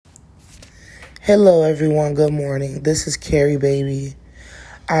Hello, everyone. Good morning. This is Carrie Baby.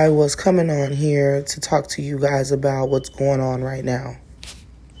 I was coming on here to talk to you guys about what's going on right now.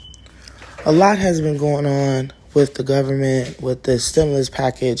 A lot has been going on with the government, with the stimulus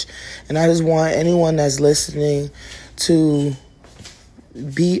package, and I just want anyone that's listening to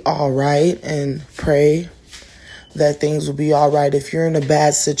be all right and pray that things will be all right. If you're in a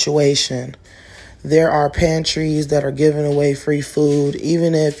bad situation, there are pantries that are giving away free food.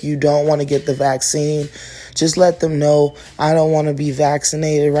 Even if you don't want to get the vaccine, just let them know, I don't want to be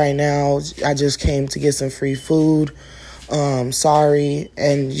vaccinated right now. I just came to get some free food. Sorry.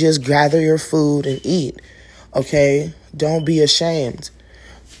 And just gather your food and eat. Okay? Don't be ashamed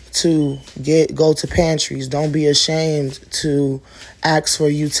to go to pantries. Don't be ashamed to ask for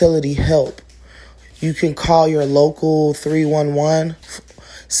utility help. You can call your local 311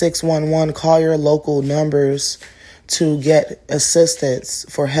 611, call your local numbers to get assistance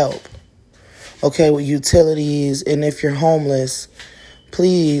for help. Okay, with utilities, and if you're homeless,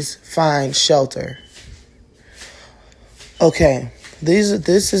 please find shelter. Okay,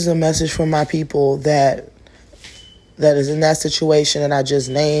 this is a message for my people that is in that situation that I just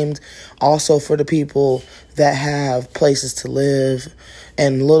named. Also for the people that have places to live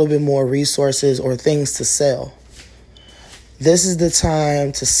and a little bit more resources or things to sell. This is the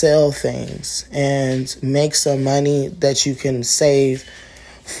time to sell things and make some money that you can save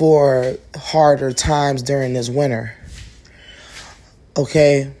for harder times during this winter.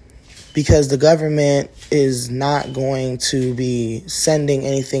 Okay? Because the government is not going to be sending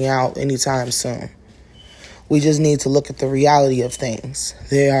anything out anytime soon. We just need to look at the reality of things.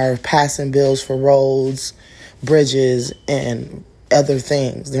 They are passing bills for roads, bridges, and other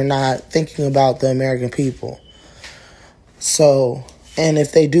things. They're not thinking about the American people. So, and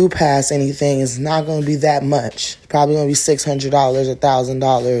if they do pass anything, it's not going to be that much. It's probably going to be $600,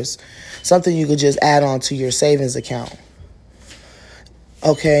 $1,000, something you could just add on to your savings account.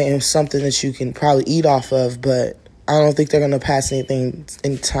 Okay, and something that you can probably eat off of, but I don't think they're going to pass anything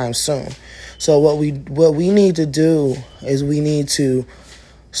anytime soon. So what we need to do is we need to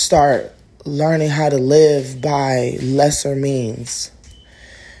start learning how to live by lesser means.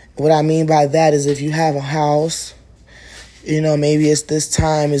 What I mean by that is if you have a house, maybe it's this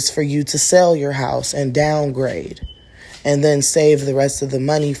time is for you to sell your house and downgrade and then save the rest of the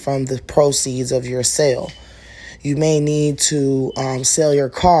money from the proceeds of your sale. You may need to sell your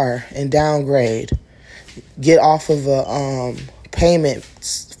car and downgrade, get off of a payment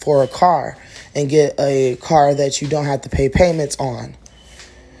for a car and get a car that you don't have to pay payments on.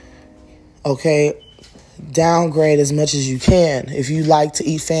 Okay? Downgrade as much as you can. If you like to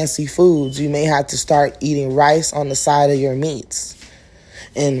eat fancy foods, you may have to start eating rice on the side of your meats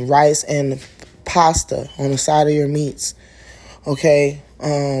and rice and pasta on the side of your meats. Okay?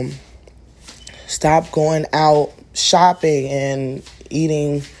 Stop going out shopping and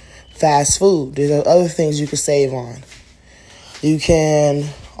eating fast food. There are other things you can save on. You can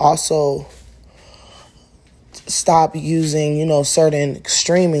also stop using, certain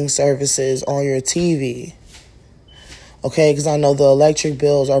streaming services on your TV. Okay, because I know the electric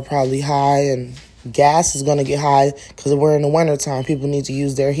bills are probably high and gas is going to get high because we're in the wintertime. People need to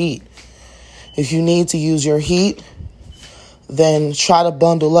use their heat. If you need to use your heat, then try to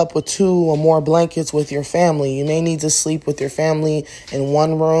bundle up with 2 or more blankets with your family. You may need to sleep with your family in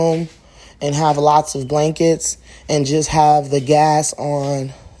one room and have lots of blankets and just have the gas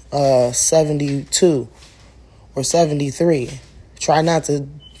on 72 or 73. Try not to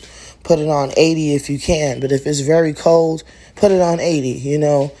put it on 80 if you can, but if it's very cold, put it on 80.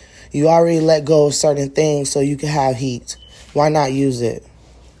 You already let go of certain things so you can have heat. Why not use it?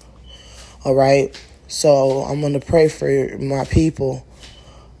 All right? So I'm going to pray for my people.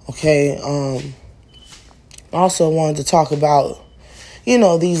 Okay? Also wanted to talk about,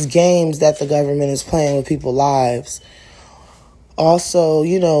 these games that the government is playing with people's lives. Also,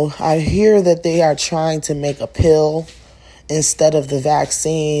 I hear that they are trying to make a pill instead of the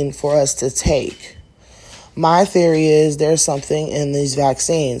vaccine for us to take. My theory is there's something in these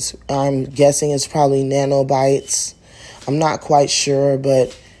vaccines. I'm guessing it's probably nanobites. I'm not quite sure,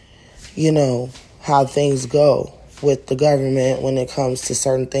 but how things go with the government when it comes to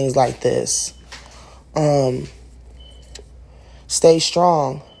certain things like this. Stay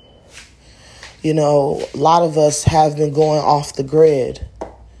strong. A lot of us have been going off the grid.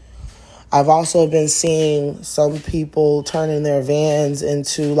 I've also been seeing some people turning their vans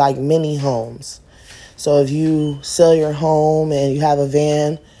into like mini homes. So if you sell your home and you have a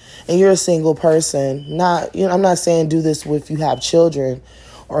van and you're a single person, I'm not saying do this if you have children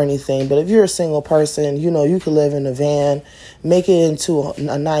or anything. But if you're a single person, you know, you could live in a van, make it into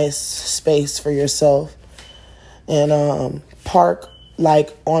a nice space for yourself, and park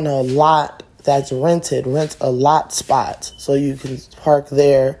like on a lot that's rented. Rent a lot spot so you can park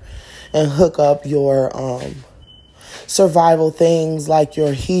there and hook up your survival things like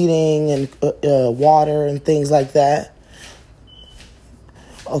your heating and water and things like that.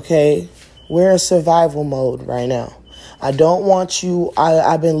 Okay, we're in survival mode right now. I don't want you,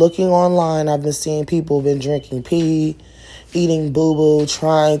 I've been looking online, I've been seeing people been drinking pee, eating boo-boo,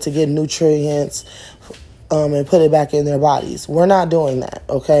 trying to get nutrients and put it back in their bodies. We're not doing that,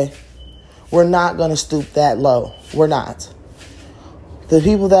 okay? We're not going to stoop that low. We're not. The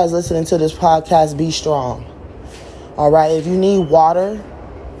people that's listening to this podcast, be strong. All right, if you need water,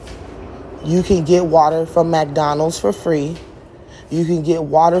 you can get water from McDonald's for free. You can get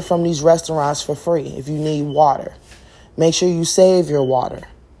water from these restaurants for free if you need water. Make sure you save your water.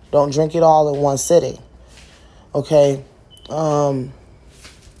 Don't drink it all in one sitting. Okay? Also,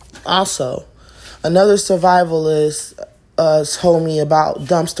 another survivalist told me about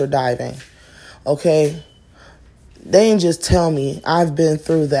dumpster diving. Okay? They didn't just tell me. I've been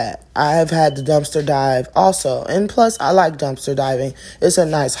through that. I have had to dumpster dive also. And plus, I like dumpster diving. It's a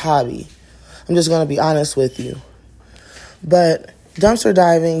nice hobby. I'm just going to be honest with you. But dumpster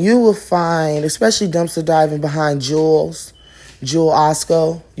diving, you will find, especially dumpster diving behind Jewel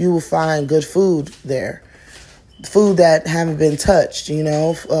Osco, you will find good food there. Food that haven't been touched, you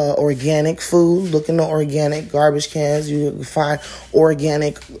know, organic food. Look in the organic garbage cans. You can find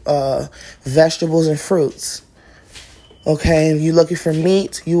organic vegetables and fruits. Okay, if you're looking for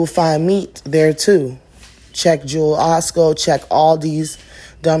meat, you will find meat there too. Check Jewel Osco, check Aldi's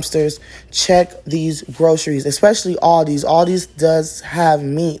dumpsters, check these groceries, especially Aldi's. Aldi's does have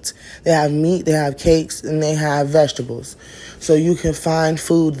meat. They have meat, they have cakes, and they have vegetables. So you can find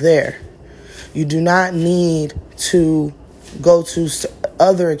food there. You do not need to go to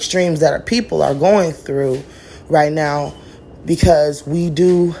other extremes that people are going through right now, because we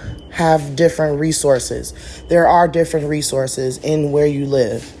do have different resources. There are different resources in where you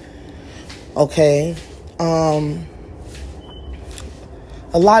live. Okay? A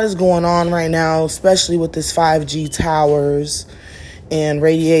lot is going on right now, especially with this 5G towers and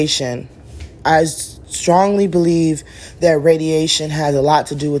radiation. I strongly believe that radiation has a lot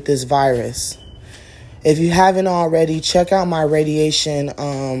to do with this virus. If you haven't already, check out my radiation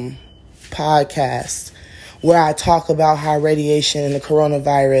podcast, where I talk about how radiation and the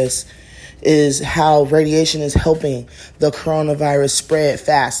coronavirus how radiation is helping the coronavirus spread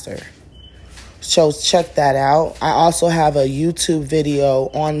faster. So check that out. I also have a YouTube video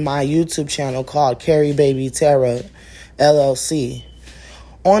on my YouTube channel called Carrie Baby Terra LLC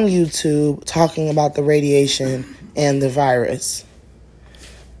on YouTube, talking about the radiation and the virus.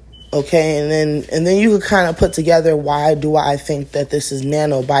 Okay, and then you can kind of put together, why do I think that this is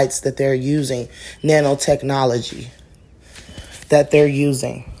nanobites that they're using, nanotechnology that they're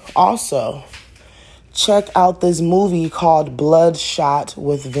using. Also, check out this movie called Bloodshot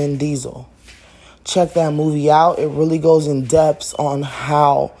with Vin Diesel. Check that movie out. It really goes in depth on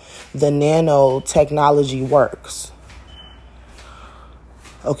how the nanotechnology works.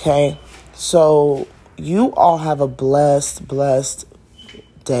 Okay, so you all have a blessed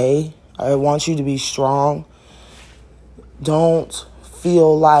day. I want you to be strong. Don't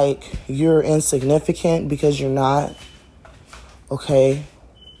feel like you're insignificant, because you're not. Okay?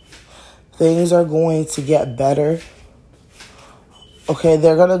 Things are going to get better. Okay,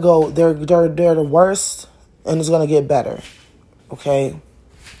 they're going to go, they're the worst, and it's going to get better. Okay?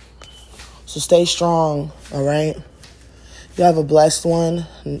 So stay strong, all right? You have a blessed one.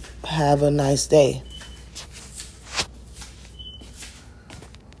 Have a nice day.